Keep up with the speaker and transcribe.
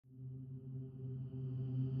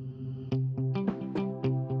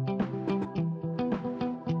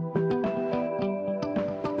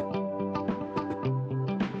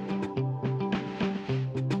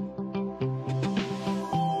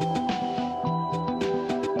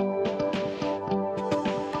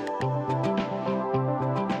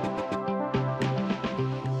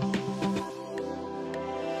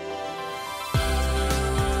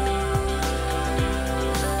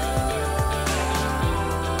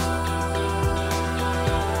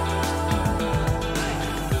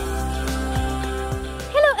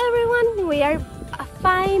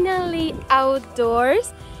happy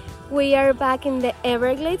outdoors. We are back in the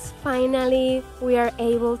Everglades. Finally, we are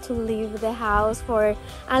able to leave the house for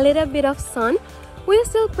a little bit of sun. We're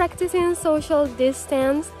still practicing social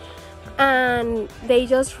distance, and they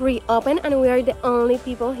just reopened, and we are the only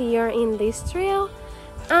people here in this trail.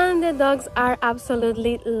 And the dogs are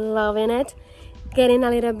absolutely loving it, getting a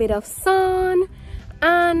little bit of sun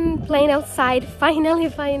and playing outside.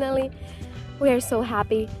 Finally, we are so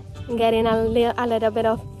happy getting a little bit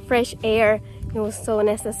of fresh air. It was so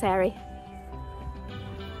necessary.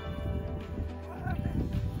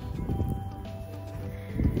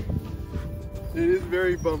 It is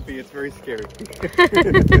very bumpy, it's very scary.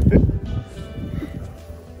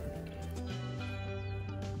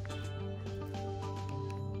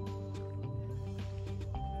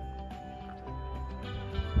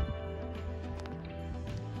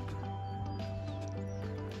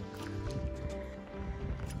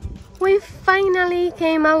 We finally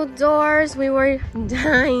came outdoors. We were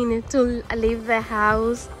dying to leave the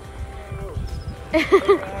house.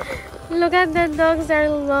 Look at the dogs, they're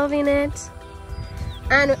loving it.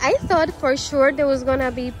 And I thought for sure there was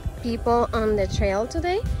gonna be people on the trail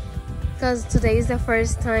today, because today is the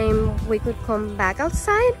first time we could come back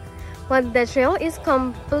outside. But the trail is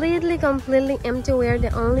completely empty. We're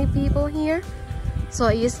the only people here, so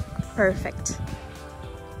it's perfect.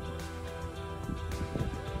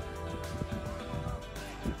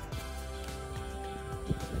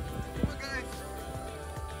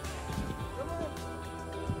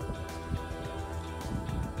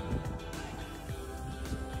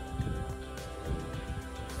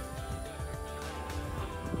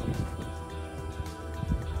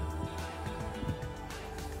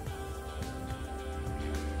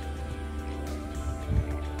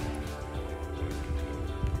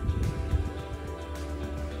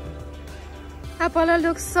 Apollo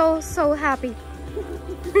looks so happy.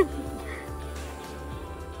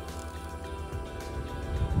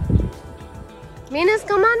 Venus,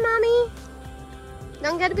 come on, mommy.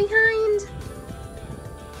 Don't get behind.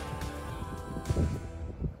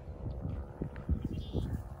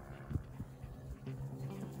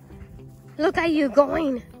 Look at you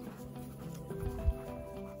going.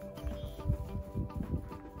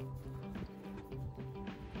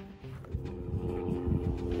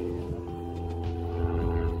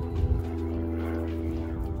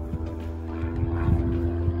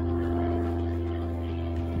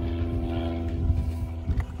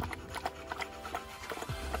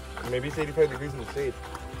 Maybe it's 85 degrees in the shade.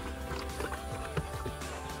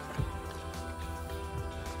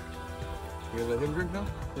 You gonna let him drink now?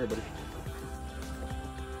 Here, buddy.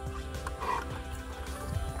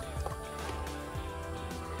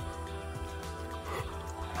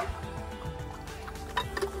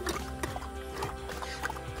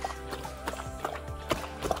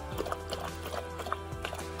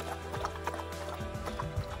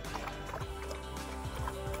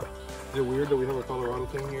 Is it weird that we have a Colorado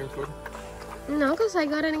thing here in Florida? No, because I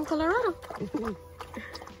got it in Colorado.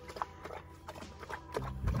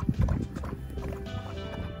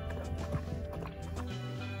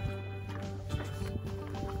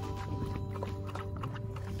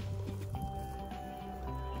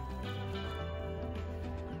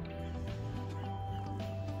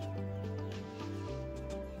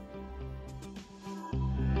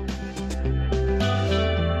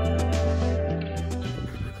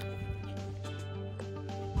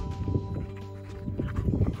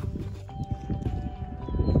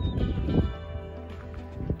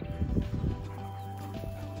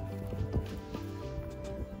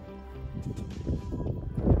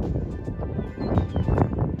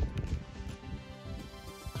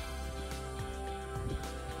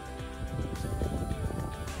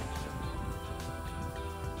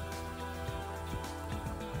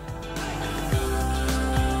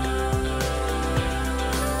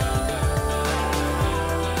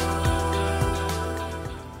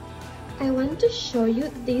 To show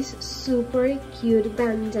you this super cute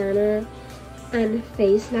bandana and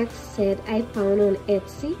face mask set I found on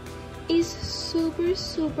Etsy. Is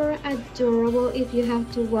super adorable if you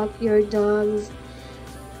have to walk your dogs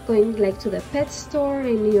going like to the pet store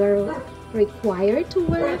and you're required to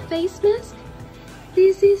wear a face mask.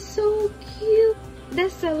 This is so cute. The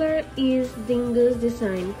seller is Dingo's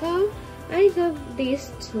Design Co. I got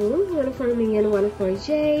these two, one for me and one for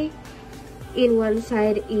Jay. In one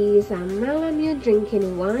side is a Malamute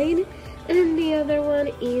drinking wine, and the other one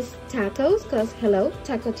is tacos, because hello,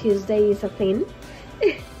 Taco Tuesday is a thing.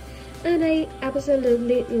 And I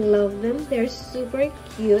absolutely love them. They're super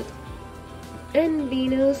cute, and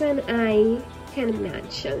Venus and I can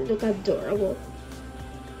match and look adorable.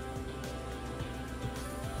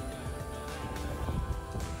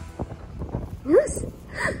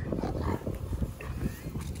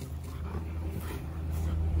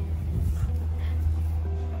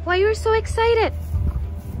 Why you're so excited?